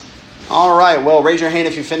All right, well, raise your hand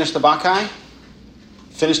if you finished the Bacchae.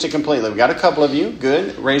 Finished it completely. We've got a couple of you.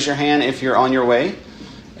 Good. Raise your hand if you're on your way.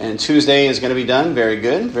 And Tuesday is going to be done. Very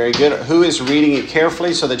good. Very good. Who is reading it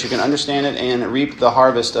carefully so that you can understand it and reap the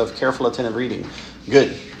harvest of careful, attentive reading?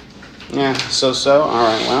 Good. Yeah, so. All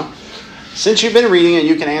right, well. Since you've been reading it,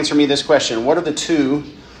 you can answer me this question. What are the two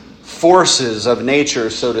forces of nature,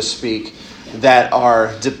 so to speak, that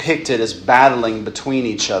are depicted as battling between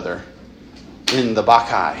each other in the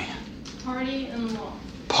Bacchae? Party and law.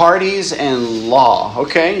 Parties and law.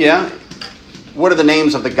 Okay, yeah. What are the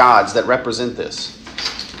names of the gods that represent this?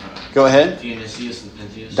 Go ahead. Dionysius and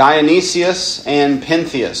Pentheus. Dionysius and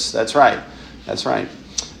Pentheus. That's right. That's right.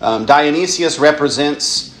 Dionysius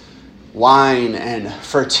represents wine and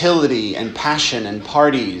fertility and passion and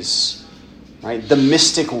parties, right? The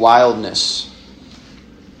mystic wildness.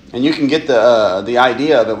 And you can get the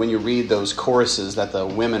idea of it when you read those choruses that the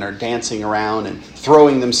women are dancing around and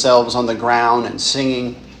throwing themselves on the ground and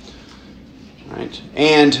singing, right?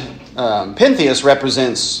 And Pentheus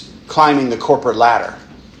represents climbing the corporate ladder,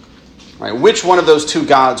 right? Which one of those two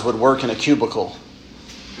gods would work in a cubicle?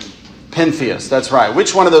 Pentheus, that's right.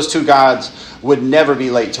 Which one of those two gods would never be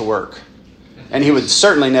late to work? And he would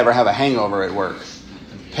certainly never have a hangover at work.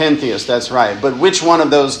 Pentheus, that's right. But which one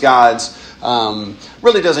of those gods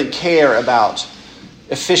really doesn't care about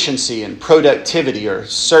efficiency and productivity or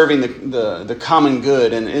serving the common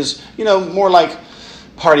good and is, more like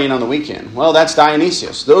partying on the weekend? Well, that's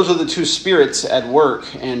Dionysius. Those are the two spirits at work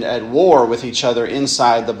and at war with each other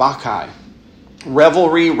inside the Bacchae.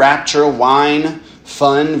 Revelry, rapture, wine,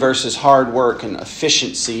 fun versus hard work and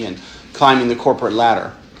efficiency and climbing the corporate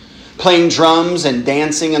ladder. Playing drums and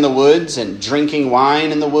dancing in the woods and drinking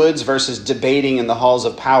wine in the woods versus debating in the halls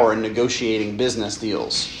of power and negotiating business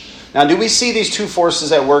deals. Now, do we see these two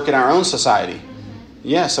forces at work in our own society?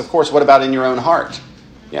 Yes, of course. What about in your own heart?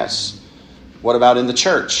 Yes. What about in the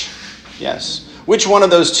church? Yes. Which one of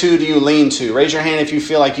those two do you lean to? Raise your hand if you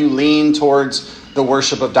feel like you lean towards the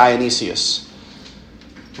worship of Dionysius.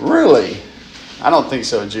 Really? I don't think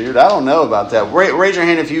so, Jude. I don't know about that. Raise your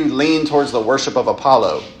hand if you lean towards the worship of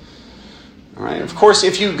Apollo. All right. Of course,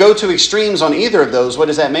 if you go to extremes on either of those, what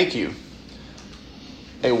does that make you?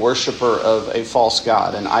 A worshiper of a false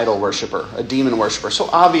god, an idol worshiper, a demon worshiper. So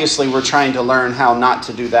obviously we're trying to learn how not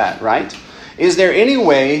to do that, right? Is there any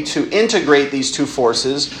way to integrate these two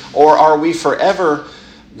forces, or are we forever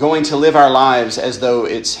going to live our lives as though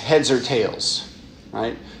it's heads or tails,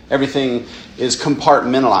 right? Everything is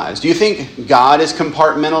compartmentalized. Do you think God is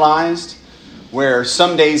compartmentalized? Where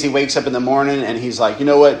some days he wakes up in the morning and he's like, you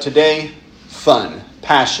know what, today, fun,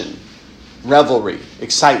 passion, revelry,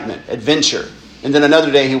 excitement, adventure. And then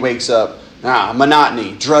another day he wakes up,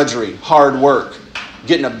 monotony, drudgery, hard work,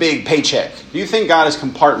 getting a big paycheck. Do you think God is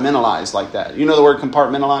compartmentalized like that? You know the word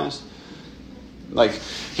compartmentalized? Like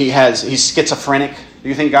he's schizophrenic. Do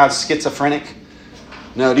you think God's schizophrenic?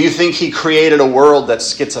 No. Do you think he created a world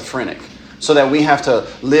that's schizophrenic so that we have to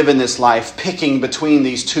live in this life picking between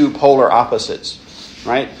these two polar opposites?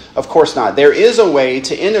 Right? Of course not. There is a way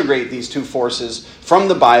to integrate these two forces from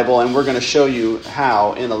the Bible, and we're going to show you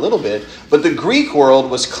how in a little bit. But the Greek world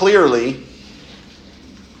was clearly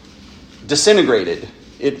disintegrated.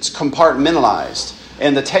 It's compartmentalized.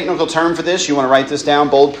 And the technical term for this, you want to write this down,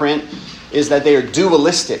 bold print, is that they are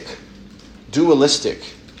dualistic. Dualistic.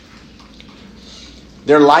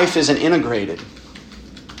 Their life isn't integrated.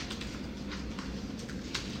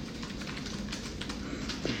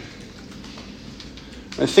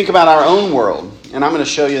 And think about our own world. And I'm going to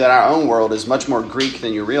show you that our own world is much more Greek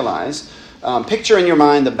than you realize. Picture in your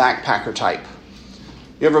mind the backpacker type.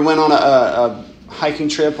 You ever went on a hiking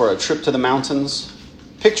trip or a trip to the mountains?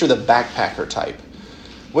 Picture the backpacker type.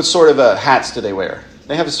 What sort of hats do they wear?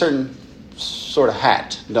 They have a certain sort of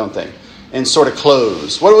hat, don't they? And sort of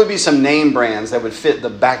clothes. What would be some name brands that would fit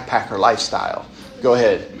the backpacker lifestyle? Go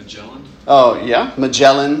ahead. Magellan. Oh, yeah.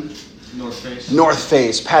 Magellan. North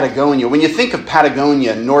Face, Patagonia. When you think of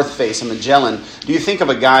Patagonia, North Face, and Magellan, do you think of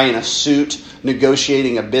a guy in a suit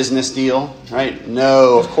negotiating a business deal? Right?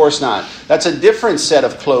 No, of course not. That's a different set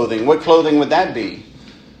of clothing. What clothing would that be?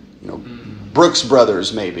 Brooks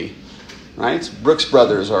Brothers, maybe. Right? Brooks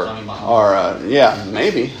Brothers are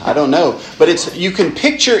maybe. I don't know. But you can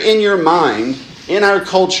picture in your mind, in our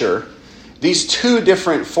culture, these two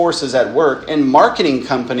different forces at work, and marketing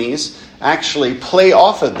companies actually play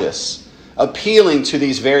off of this, appealing to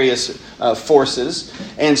these various forces,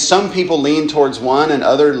 and some people lean towards one and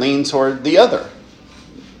others lean toward the other.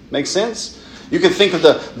 Make sense? You can think of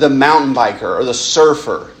the mountain biker or the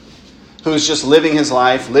surfer. who's just living his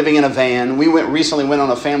life, living in a van. We recently went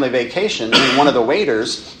on a family vacation, and one of the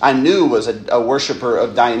waiters I knew was a worshiper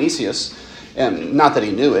of Dionysius. And not that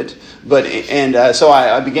he knew it, so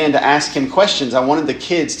I began to ask him questions. I wanted the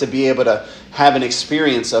kids to be able to have an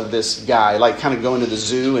experience of this guy, like kind of going to the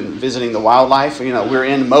zoo and visiting the wildlife. We're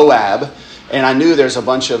in Moab, and I knew there's a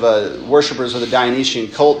bunch of worshipers of the Dionysian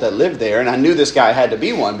cult that lived there, and I knew this guy had to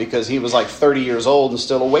be one because he was like 30 years old and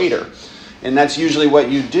still a waiter. And that's usually what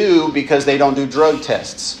you do because they don't do drug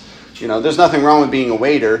tests. There's nothing wrong with being a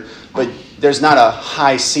waiter, but there's not a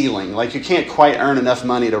high ceiling. Like, you can't quite earn enough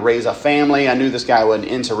money to raise a family. I knew this guy wasn't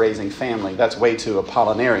into raising family. That's way too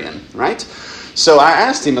Apollinarian, right? So I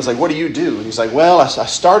asked him, I was like, what do you do? And he's like, well, I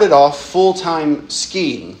started off full-time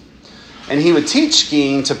skiing. And he would teach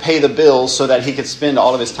skiing to pay the bills so that he could spend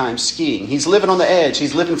all of his time skiing. He's living on the edge.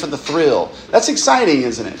 He's living for the thrill. That's exciting,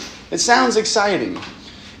 isn't it? It sounds exciting.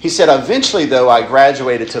 He said, eventually, though, I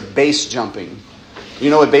graduated to base jumping. You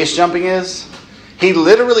know what base jumping is? He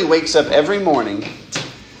literally wakes up every morning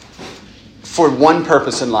for one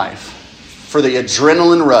purpose in life, for the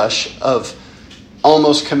adrenaline rush of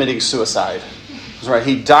almost committing suicide. That's right.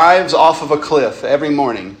 He dives off of a cliff every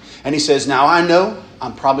morning, and he says, now I know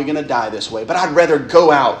I'm probably going to die this way, but I'd rather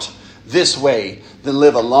go out this way than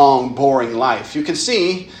live a long, boring life. You can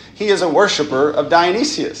see he is a worshiper of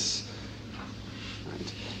Dionysius.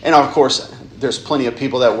 Right? And of course, there's plenty of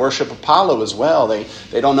people that worship Apollo as well. They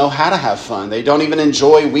don't know how to have fun. They don't even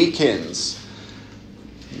enjoy weekends.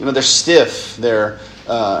 They're stiff. They're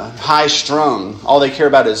high-strung. All they care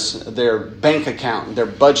about is their bank account, their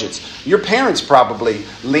budgets. Your parents probably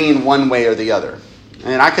lean one way or the other.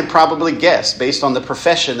 And I could probably guess based on the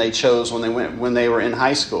profession they chose when they were in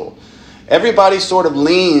high school. Everybody sort of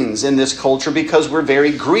leans in this culture because we're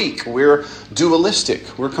very Greek. We're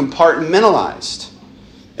dualistic. We're compartmentalized.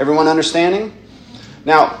 Everyone understanding?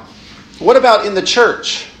 Now, what about in the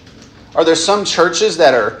church? Are there some churches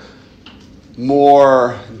that are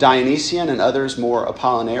more Dionysian and others more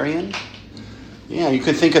Apollinarian? Yeah, you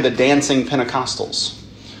could think of the dancing Pentecostals.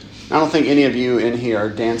 I don't think any of you in here are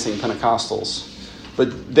dancing Pentecostals.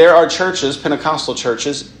 But there are churches, Pentecostal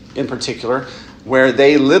churches in particular, where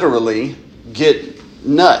they literally get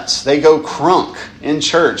nuts. They go crunk in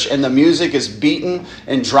church, and the music is beating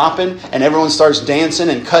and dropping, and everyone starts dancing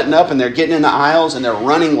and cutting up, and they're getting in the aisles, and they're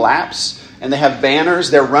running laps, and they have banners.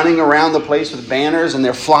 They're running around the place with banners, and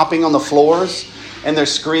they're flopping on the floors, and they're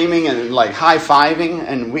screaming and like high-fiving,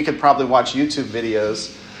 and we could probably watch YouTube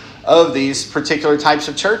videos of these particular types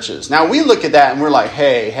of churches. Now, we look at that, and we're like,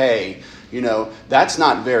 hey, that's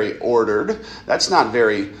not very ordered. That's not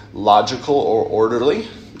very logical or orderly.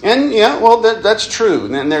 And that's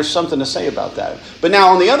true. And there's something to say about that. But now,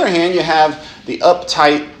 on the other hand, you have the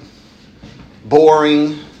uptight,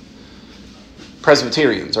 boring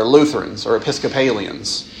Presbyterians or Lutherans or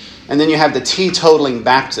Episcopalians. And then you have the teetotaling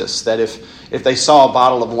Baptists that if they saw a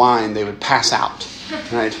bottle of wine, they would pass out,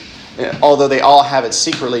 right? Although they all have it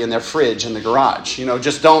secretly in their fridge in the garage.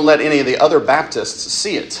 Just don't let any of the other Baptists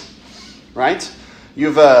see it, right?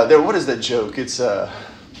 What is that joke? It's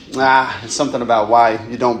something about why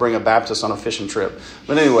you don't bring a Baptist on a fishing trip.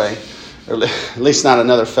 But anyway, or at least not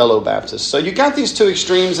another fellow Baptist. So you got these two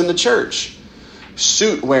extremes in the church.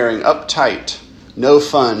 Suit wearing, uptight, no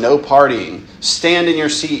fun, no partying. Stand in your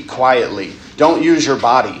seat quietly. Don't use your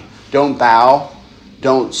body. Don't bow.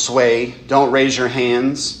 Don't sway. Don't raise your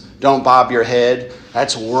hands. Don't bob your head.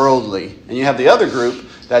 That's worldly. And you have the other group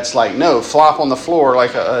that's like, no, flop on the floor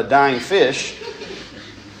like a dying fish.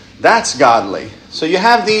 That's godly. So you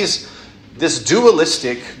have this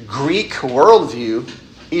dualistic Greek worldview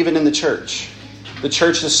even in the church. The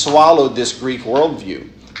church has swallowed this Greek worldview.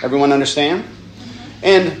 Everyone understand?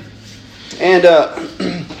 And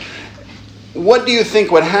what do you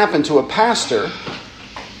think would happen to a pastor,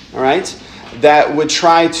 all right, that would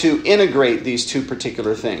try to integrate these two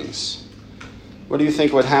particular things? What do you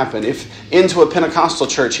think would happen if into a Pentecostal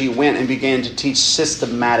church he went and began to teach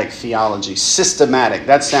systematic theology? Systematic,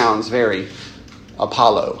 that sounds very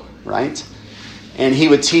Apollo, right? And he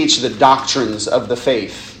would teach the doctrines of the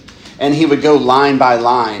faith. And he would go line by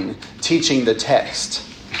line teaching the text.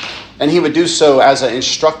 And he would do so as an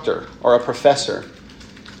instructor or a professor,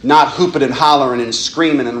 not hooping and hollering and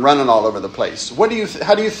screaming and running all over the place.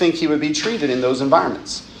 How do you think he would be treated in those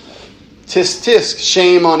environments? Tisk, tisk,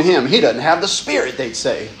 shame on him. He doesn't have the Spirit, they'd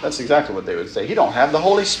say. That's exactly what they would say. He don't have the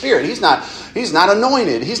Holy Spirit. He's not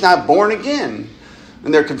anointed. He's not born again.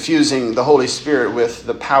 And they're confusing the Holy Spirit with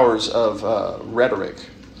the powers of rhetoric.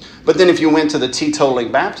 But then if you went to the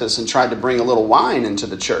teetotaling Baptists and tried to bring a little wine into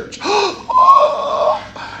the church,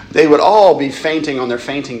 they would all be fainting on their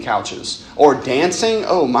fainting couches. Or dancing,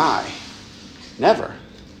 oh my. Never.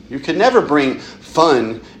 You could never bring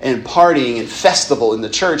fun and partying and festival in the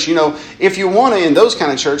church. You know, if you want to, in those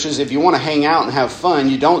kind of churches, if you want to hang out and have fun,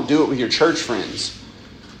 you don't do it with your church friends.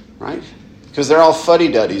 Right? Because they're all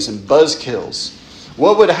fuddy-duddies and buzzkills.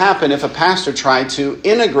 What would happen if a pastor tried to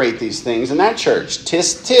integrate these things in that church?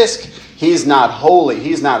 Tisk, tisk. He's not holy.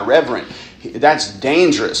 He's not reverent. That's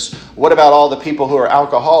dangerous. What about all the people who are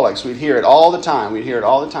alcoholics? We'd hear it all the time.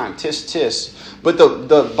 Tisk, tisk. But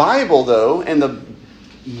the Bible, though, and the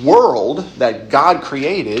world that God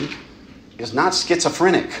created is not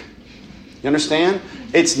schizophrenic. You understand?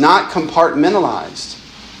 It's not compartmentalized.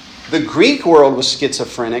 The Greek world was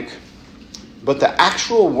schizophrenic, but the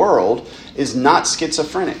actual world is not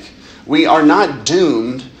schizophrenic. We are not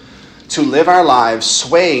doomed to live our lives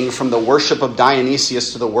swaying from the worship of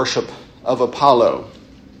Dionysius to the worship of Apollo.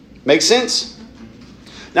 Make sense?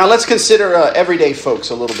 Now let's consider everyday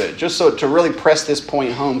folks a little bit, just so to really press this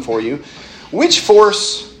point home for you. Which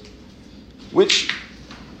force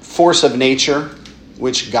of nature,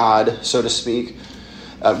 which God, so to speak,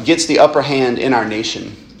 gets the upper hand in our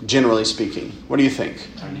nation, generally speaking? What do you think?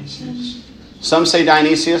 Dionysius. Some say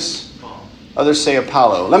Dionysius. Others say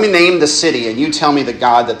Apollo. Let me name the city and you tell me the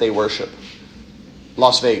god that they worship.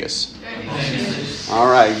 Las Vegas. All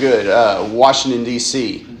right, good. Washington,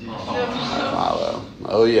 D.C. Apollo.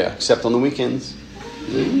 Oh, yeah, except on the weekends.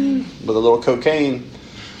 With a little cocaine.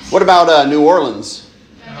 What about New Orleans?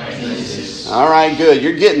 All right, good.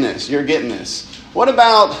 You're getting this. What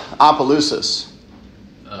about Opelousas?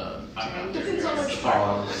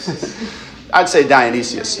 I'd say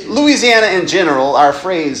Dionysius. Louisiana in general, our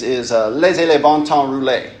phrase is laissez les bon temps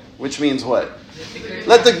rouler, which means what?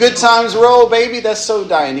 Let the good times roll, baby. That's so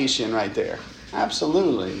Dionysian right there.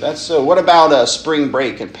 Absolutely. That's so. What about spring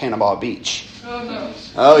break at Panama Beach?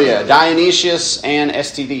 Oh, yeah. Dionysius and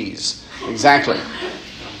STDs.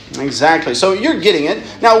 Exactly. So you're getting it.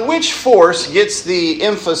 Now, which force gets the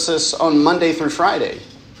emphasis on Monday through Friday?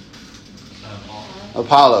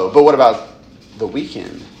 Apollo. But what about the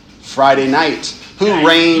weekend? Friday night. Who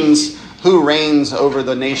reigns over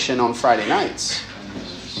the nation on Friday nights?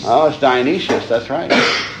 Oh, it's Dionysius. That's right.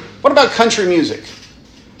 What about country music?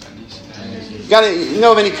 You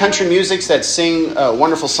know of any country musics that sing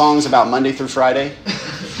wonderful songs about Monday through Friday?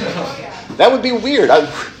 That would be weird.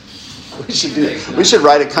 We should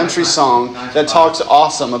write a country song that talks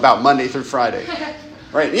awesome about Monday through Friday.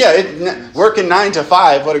 Right? Yeah, working 9 to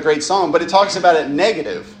 5, what a great song. But it talks about it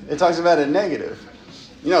negative.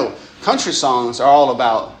 You know, country songs are all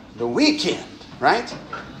about the weekend, right?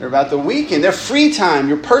 They're about the weekend. They're free time,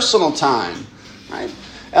 your personal time, right?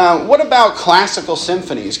 What about classical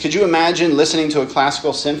symphonies? Could you imagine listening to a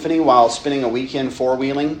classical symphony while spending a weekend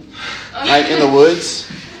four-wheeling, right, in the woods?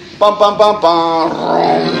 Bum, bum, bum, bum.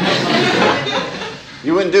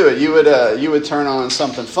 You wouldn't do it. You would turn on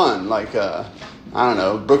something fun, like, I don't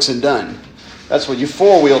know, Brooks and Dunn. That's what you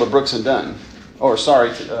four-wheel to Brooks and Dunn. Or,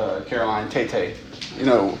 sorry, Caroline, Tay. You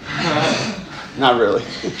know, not really.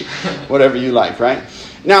 Whatever you like, right?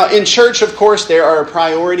 Now, in church, of course, there are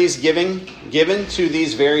priorities given to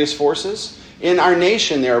these various forces. In our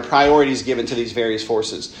nation, there are priorities given to these various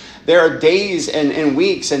forces. There are days and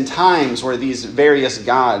weeks and times where these various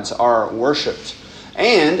gods are worshipped.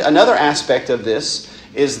 And another aspect of this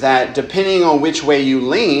is that depending on which way you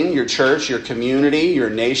lean, your church, your community, your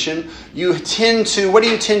nation, what do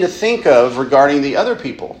you tend to think of regarding the other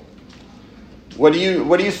people? What do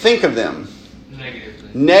you think of them?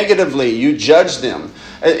 Negatively, you judge them.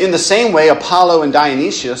 In the same way, Apollo and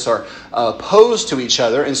Dionysius are opposed to each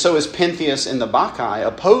other, and so is Pentheus and the Bacchae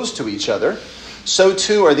opposed to each other. So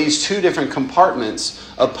too are these two different compartments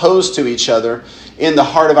opposed to each other in the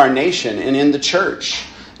heart of our nation and in the church.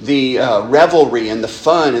 The revelry and the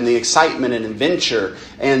fun and the excitement and adventure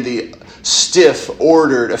and the stiff,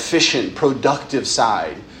 ordered, efficient, productive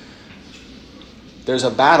side. There's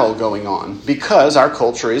a battle going on because our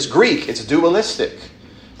culture is Greek. It's dualistic.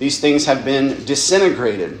 These things have been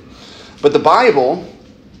disintegrated. But the Bible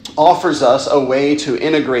offers us a way to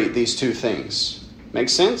integrate these two things.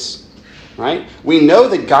 Makes sense? Right? We know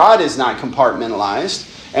that God is not compartmentalized,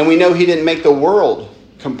 and we know He didn't make the world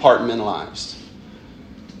compartmentalized.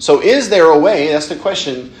 So is there a way, that's the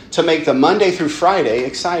question, to make the Monday through Friday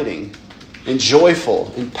exciting and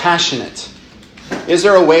joyful and passionate? Is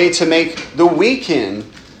there a way to make the weekend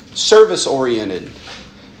service-oriented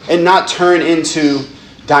and not turn into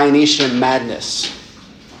Dionysian madness?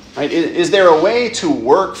 Right? Is there a way to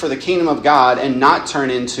work for the kingdom of God and not turn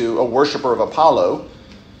into a worshiper of Apollo,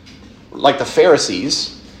 like the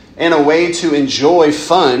Pharisees, and a way to enjoy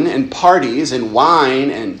fun and parties and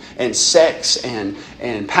wine and sex and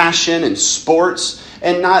passion and sports,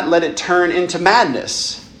 and not let it turn into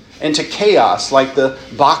madness, into chaos like the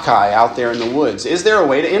Bacchae out there in the woods? Is there a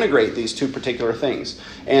way to integrate these two particular things?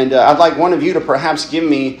 And I'd like one of you to perhaps give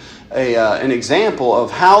me an example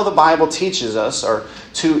of how the Bible teaches us or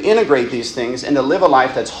to integrate these things and to live a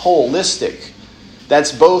life that's holistic,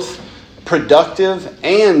 that's both productive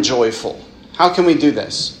and joyful. How can we do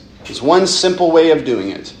this? There's one simple way of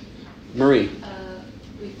doing it. Marie?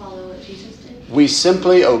 We follow what Jesus did. We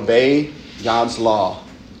simply obey God's law.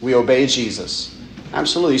 We obey Jesus.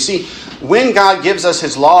 Absolutely. You see, when God gives us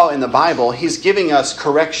His law in the Bible, He's giving us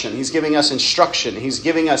correction. He's giving us instruction. He's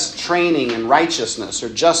giving us training in righteousness or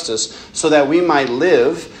justice so that we might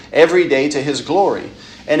live every day to His glory.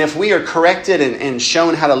 And if we are corrected and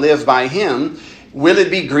shown how to live by Him, will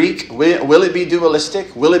it be Greek? Will it be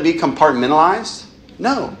dualistic? Will it be compartmentalized?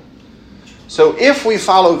 No. So if we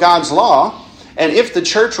follow God's law, and if the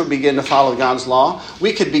church would begin to follow God's law,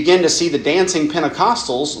 we could begin to see the dancing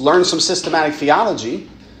Pentecostals learn some systematic theology,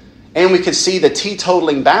 and we could see the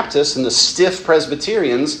teetotaling Baptists and the stiff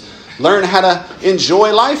Presbyterians learn how to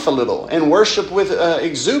enjoy life a little and worship with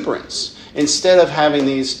exuberance instead of having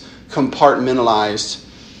these compartmentalized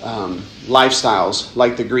lifestyles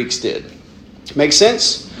like the Greeks did. Make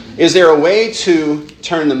sense? Is there a way to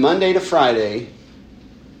turn the Monday to Friday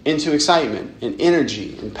into excitement and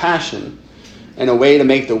energy and passion, and a way to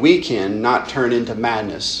make the weekend not turn into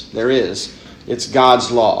madness? There is. It's God's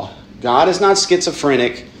law. God is not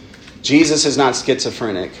schizophrenic. Jesus is not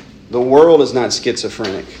schizophrenic. The world is not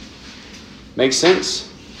schizophrenic. Make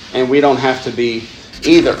sense? And we don't have to be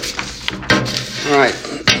either. All right.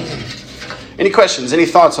 Any questions? Any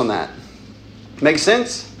thoughts on that? Make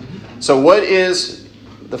sense? So what is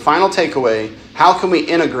the final takeaway? How can we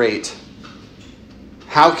integrate?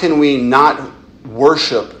 How can we not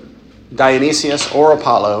worship Dionysius or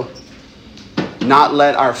Apollo, not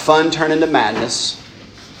let our fun turn into madness,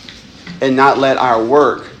 and not let our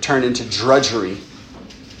work turn into drudgery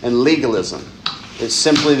and legalism? It's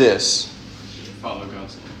simply this. Follow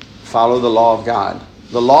God's law. Follow the law of God.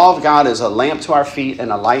 The law of God is a lamp to our feet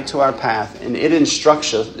and a light to our path, and it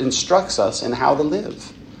instructs us in how to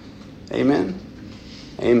live. Amen?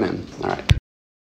 Amen. All right.